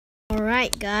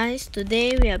Alright guys,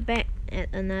 today we are back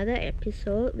at another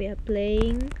episode. We are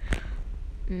playing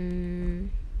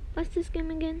what's this game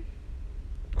again?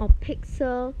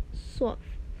 Pixel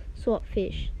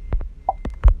SwordFish.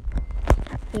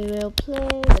 We will play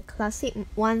the classic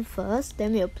one first,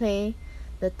 then we'll play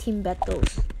the team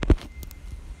battles.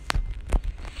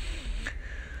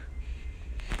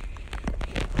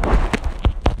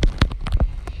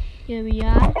 Here we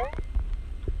are.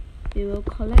 We will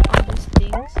collect all these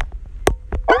things.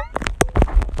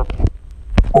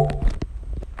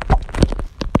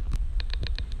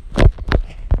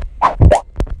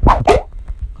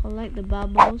 Collect the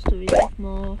bubbles to receive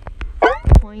more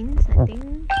points, I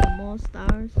think, or more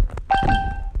stars.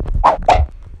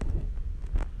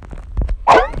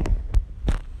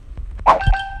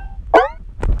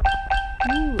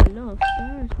 Ooh, a lot of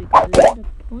stars. We got a lot of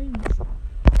points.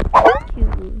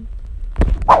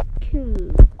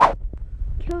 Kill.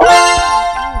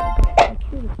 Oh, I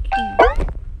killed the king.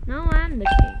 Now I'm the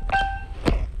king.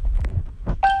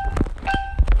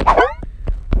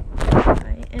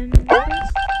 I am the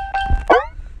best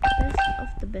of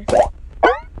the best.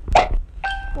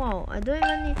 Wow, I don't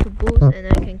even need to boost and I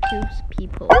can kill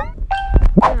people.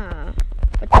 Yeah.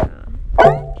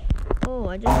 Oh,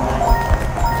 I just died.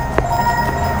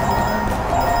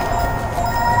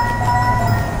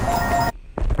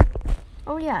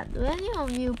 Oh yeah, do any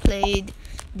of you played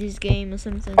this game or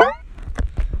something?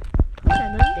 Because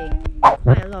I don't think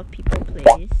quite a lot of people play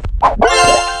this.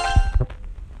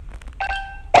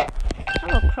 How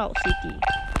about Crowd City?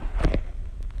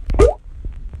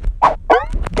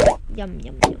 Yum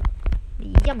yum yum.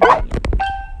 Yum yum yum.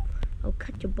 I'll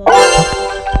cut your ball.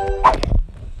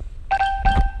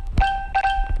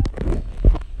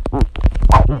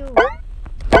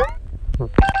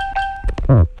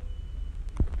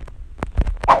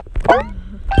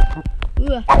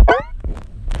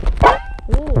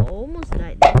 Oh, almost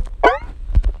died there.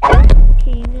 I'm the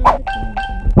king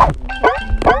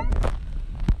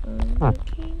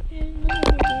and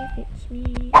nobody hits me.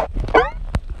 I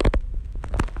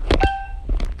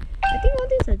think all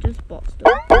these are just bots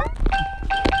though.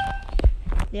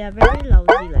 They are very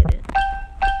lousy like that.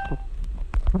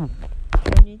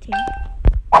 Don't you think?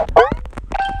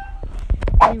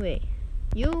 Anyway,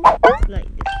 you must like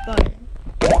this button.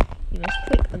 You must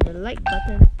click on the like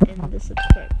button and the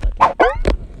subscribe button.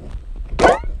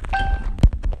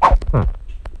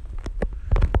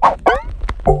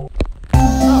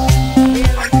 Oh, really?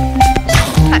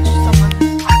 Touch someone's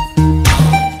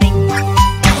thing.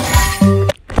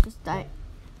 I just died.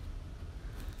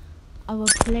 I will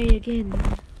play again.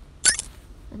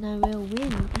 And I will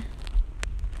win.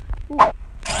 Ooh.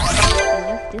 I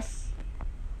love this.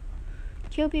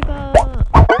 Kill people!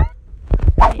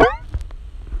 Hey.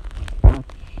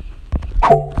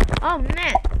 Oh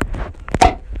man!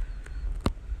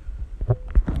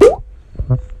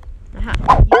 Aha!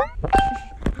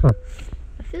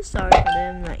 I feel sorry for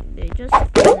them, like they just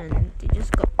won and they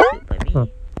just got killed by me.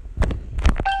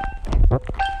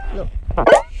 Look.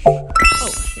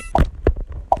 Oh shit.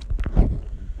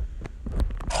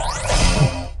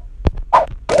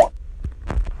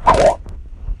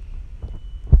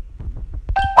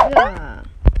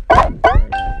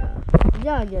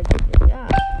 Yeah.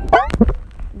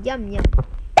 Yum yum.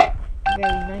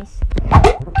 Very nice.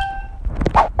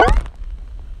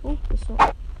 Oh, the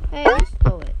sword. Hey, you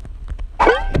stole it.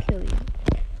 I'll kill you.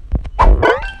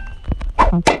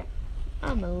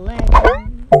 I'm a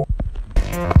legend.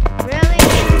 Really?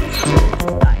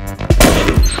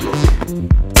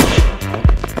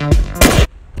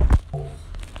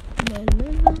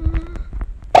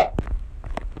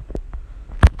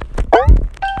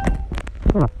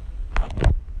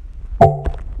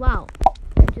 Wow,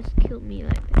 you just killed me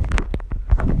like this.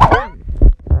 Yum.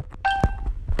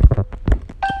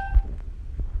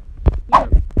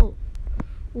 Yum. Oh,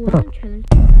 I want to challenge.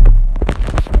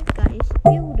 That guy is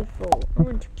beautiful. I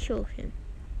want to kill him.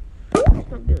 It's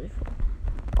not beautiful.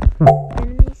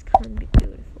 Enemies can't be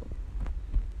beautiful.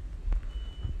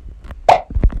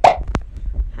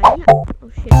 Hiya. Oh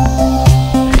shit.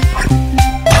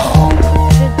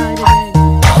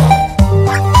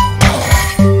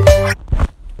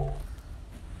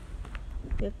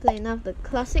 We've played enough the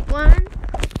classic one.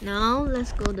 Now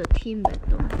let's go the team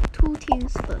battle. 2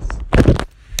 teams first.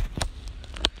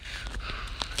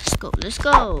 Let's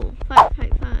go.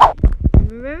 Fight. I'm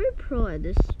very pro at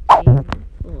this game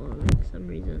for like some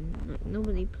reason. Like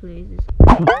nobody plays this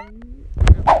game. I'm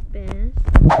the best.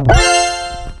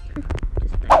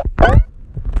 Just die.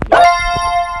 Yeah.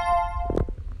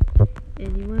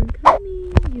 Anyone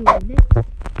coming? You are next.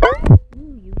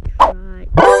 Ooh, you tried.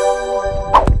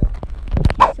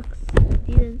 He sucks.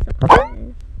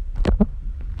 Oh,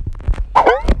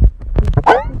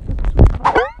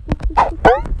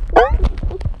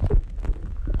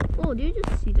 do you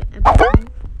just see the apple?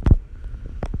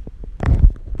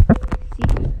 See?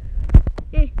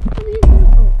 Hey, how do you do?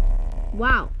 Oh,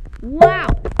 wow, wow!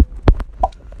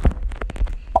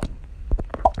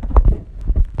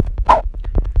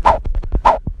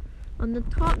 On the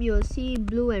top, you'll see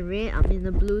blue and red. I'm in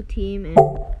the blue team, and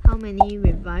how many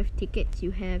revive tickets you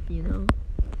have, you know.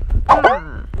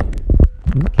 Ah!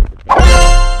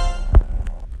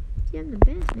 See, I'm the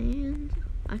best, man.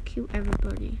 I kill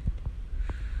everybody.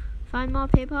 Find more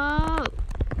people.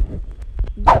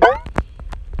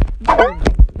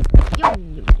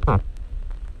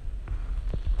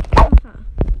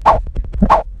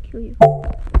 Kill you.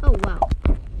 Oh wow.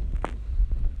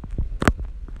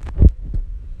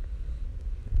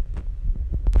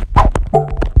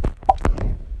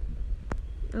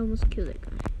 I almost killed that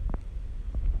guy.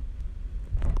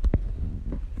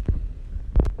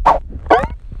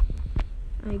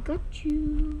 I got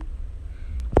you.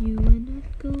 You are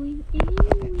not going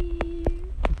anywhere.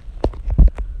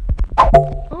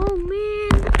 Oh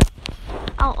man!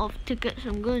 Out of tickets,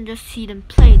 I'm gonna just see them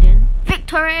play then.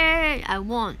 Victory! I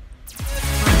won.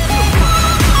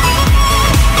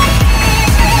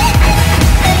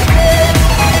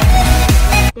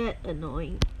 That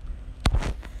annoying.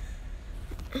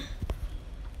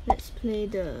 Let's play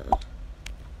the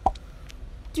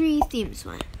 3 teams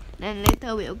one. Then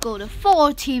later we'll go the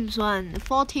 4 teams one. The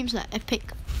 4 teams are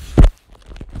epic.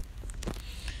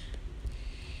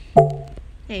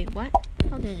 Hey, what?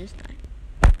 How did I just die?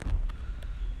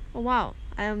 Oh wow,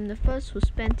 I am the first who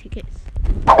spent tickets.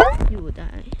 You will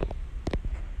die.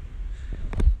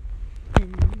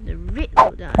 And the red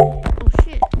will die. Oh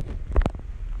shit.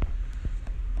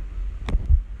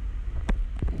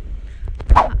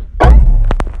 Aha.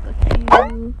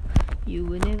 Got you. You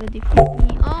will never defeat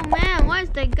me. Oh man, why is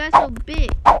that guy so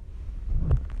big?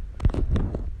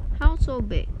 How so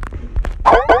big?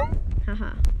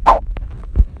 Haha.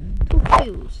 2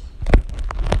 kills.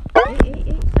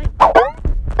 Hey, psych.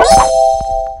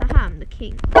 Haha, I'm the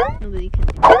king. Nobody can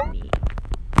defeat me.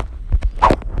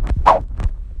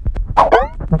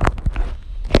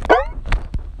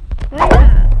 Oh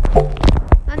yeah.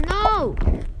 Oh no!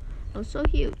 I'm so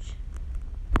huge.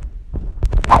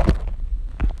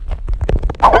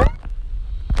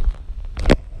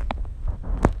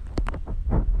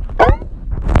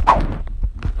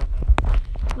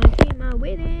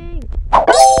 Winning!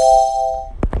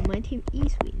 My team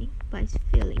is winning, but it's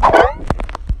failing.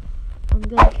 I'm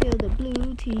gonna kill the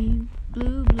blue team.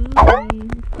 Blue team.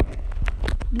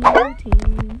 Blue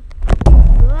team.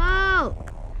 Whoa!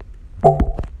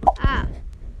 Ah!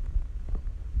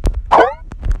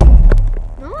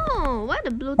 No! Why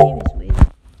the blue team is winning?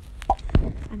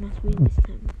 I must win this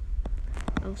time.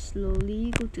 I'll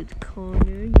slowly go to the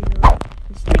corner, you know,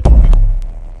 and stick that.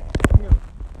 No.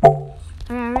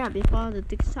 Hurry up before the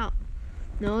ticket's out.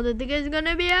 No, the ticket is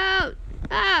gonna be out!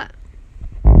 Ah!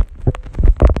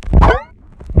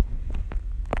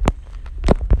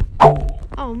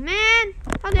 Oh man!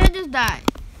 How did I just die?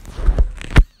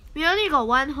 We only got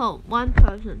 1 hope, 1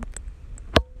 person.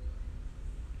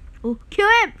 Oh, kill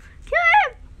him! Kill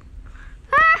him!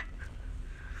 Ah!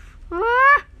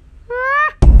 Ah!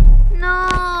 Ah!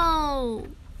 No!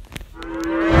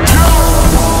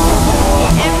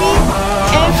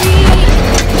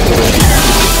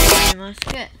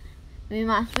 We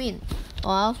must win,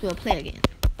 or else we'll play again.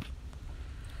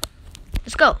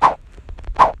 Let's go!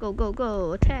 Go, go,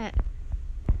 go! Attack!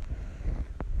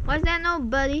 Why is there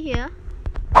nobody here?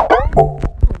 Oh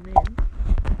man.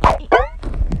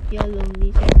 You're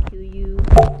lonely, so I'll kill you.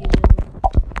 You know,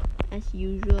 as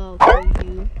usual, I'll kill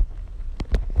you.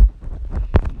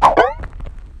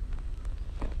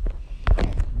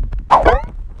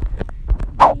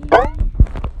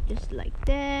 Just like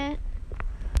that.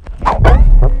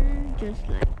 Just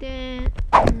like that.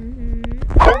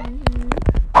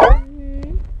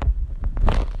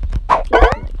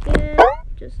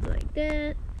 Just like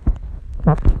that.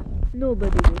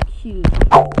 Nobody will kill you.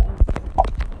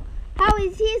 How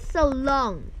is he so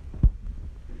long?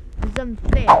 It's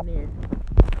unfair, man.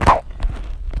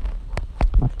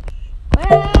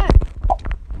 Where?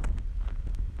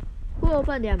 Who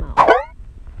opened their mouth?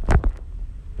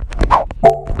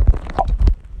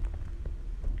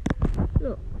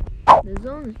 Look. The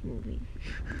zone is moving.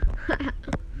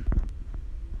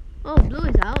 Oh, blue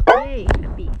is out. Yay,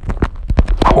 happy.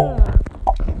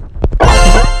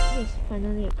 Yes,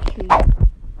 finally a kill.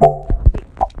 Big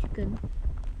chicken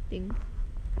thing.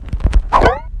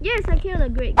 Yes, I killed a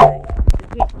great guy. The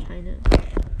great China.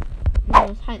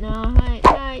 Let's hide now. Hide.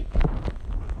 fight.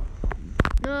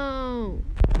 No.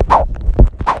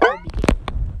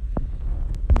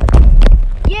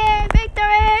 Yeah,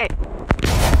 victory!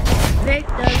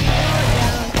 Victory!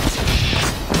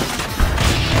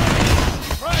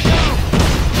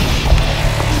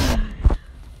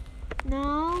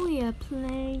 Now we are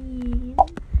playing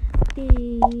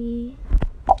the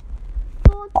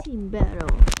 14 battle.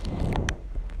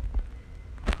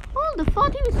 Oh, the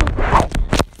 14 is so cool.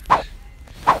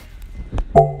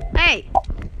 Hey!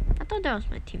 I thought that was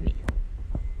my teammate.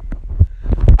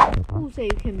 Who say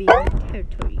you can be in my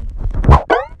territory?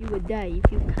 You will die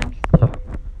if you come here.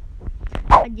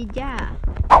 Ajaja.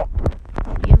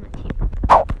 You're my team.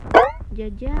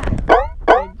 Jaja.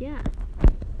 Jaja.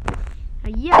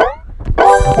 Yeah.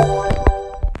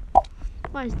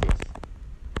 What is this?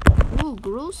 Ooh,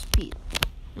 growth speed.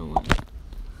 No one.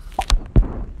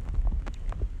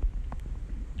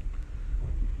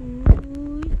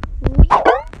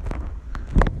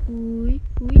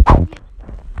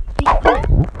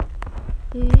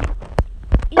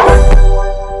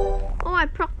 Oh, I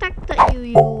protected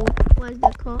you. What is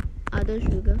that called? Other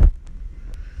sugar.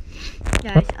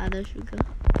 Guys, other sugar.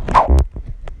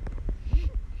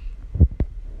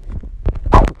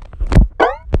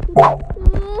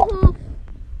 Ooh.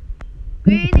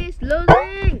 Green is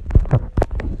losing.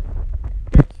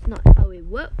 That's not how it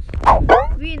works.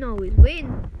 Green always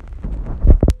wins.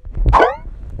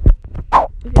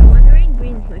 If you're wondering,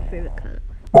 green is my favorite color.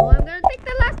 Oh, I'm gonna take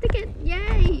the last ticket.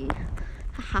 Yay!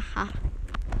 Ha ha ha.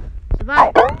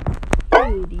 Survive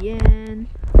to the end.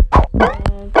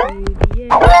 Survive to the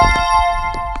end.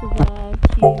 Survive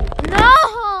to. No!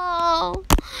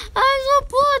 I'm so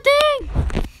poor thing.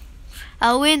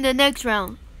 I'll win the next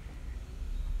round.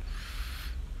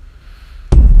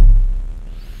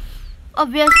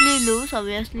 Obviously lose,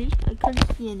 obviously. I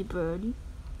can't see any birdie.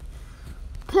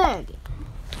 Play again.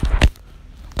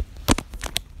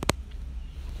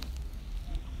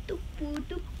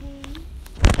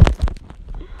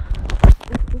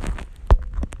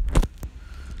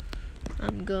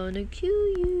 I'm gonna kill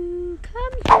you.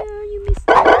 Come here, you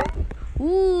mister.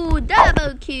 Ooh,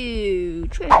 double kill.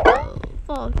 Triple.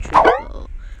 4 triple.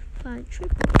 5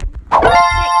 triple. 6.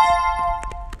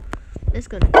 Let's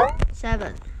go.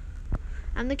 7.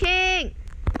 I'm the king.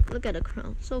 Look at the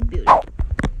crown. So beautiful.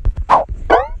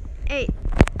 8.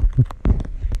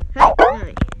 Hey,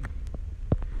 9.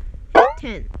 Hey,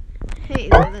 10. Hey,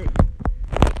 11.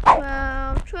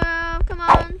 12. 12. Come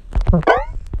on.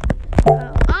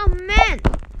 12. Oh, man.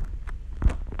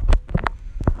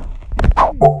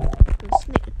 Go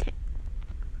sneak attack.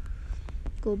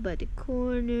 Go by the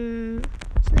corner.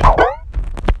 Sneak.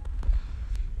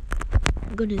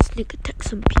 I'm gonna sneak attack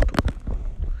some people.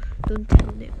 Don't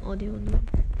tell them or they'll know.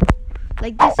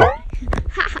 Like this guy.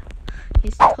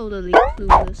 He's totally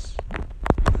clueless.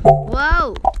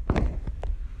 Whoa!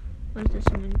 Why is there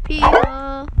so many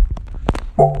people?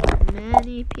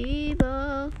 Many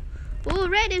people. Oh,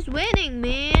 red is winning,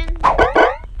 man. Oh, look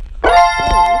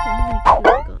at how many kills I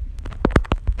got.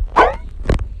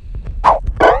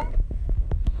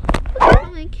 Look at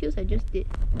how many kills I just did.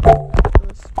 That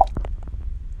was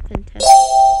fantastic.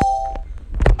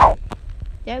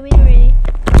 Did I win already?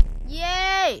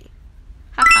 Yay!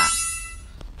 Haha.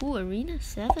 Ooh, Arena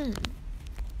 7.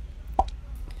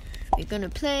 We're gonna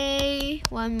play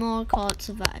one more called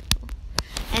Survival.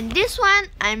 And this one,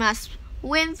 I must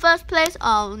win first place or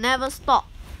I'll never stop.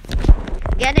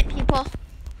 Get it, people?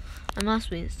 I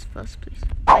must win first place.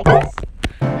 Like this.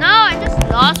 No, I just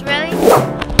lost, really?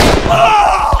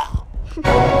 How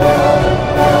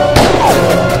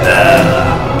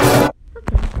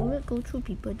can a bullet go through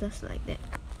people just like that?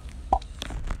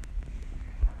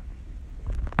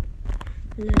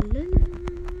 La la la.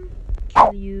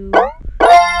 Kill you.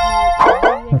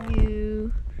 And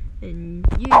you. And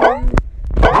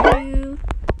you.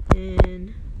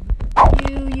 And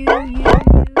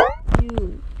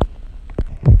you.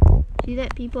 See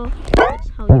that, people? That's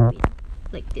how you win.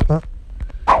 Like this.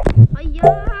 Oh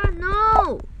yeah,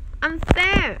 no!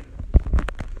 Unfair!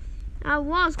 I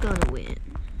was gonna win.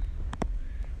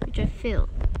 Which I failed.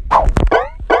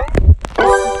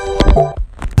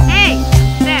 Hey!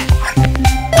 There!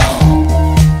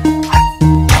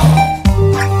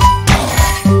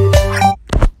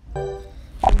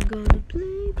 I'm gonna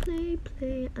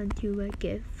play until I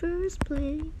get first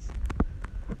place.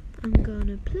 I'm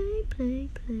gonna play.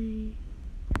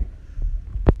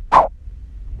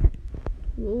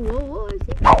 Whoa, I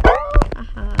see people.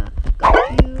 Aha,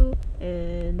 got you.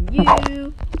 And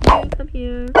you come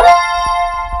here.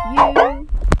 You,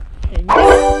 and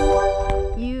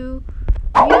you,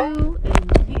 and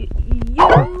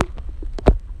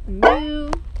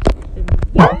you.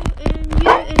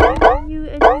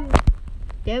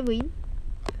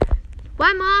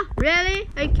 One more? Really?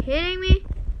 Are you kidding me?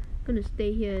 I'm gonna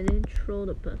stay here and then troll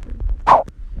the person.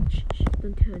 Shh,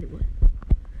 don't tell anyone.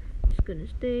 Just gonna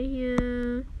stay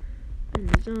here. And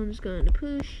the zone's gonna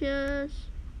push us.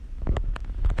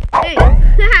 Hey! You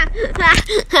just got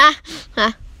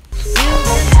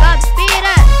beat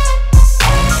up!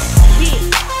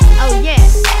 Oh yeah!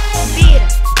 Beat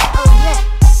up! Oh yeah!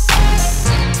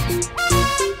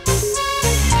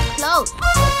 Close!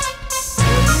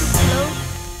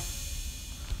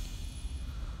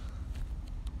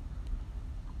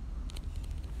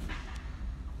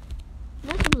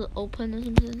 Not supposed to open or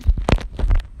something.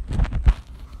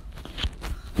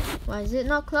 Why is it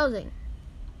not closing?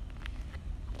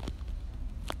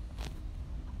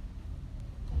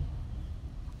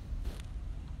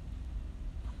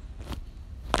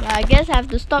 Yeah, I guess I have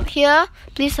to stop here.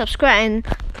 Please subscribe and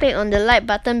click on the like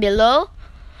button below.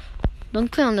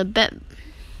 Don't click on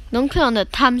the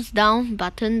thumbs down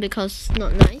button because it's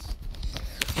not nice.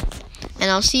 And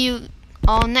I'll see you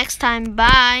all next time.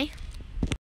 Bye.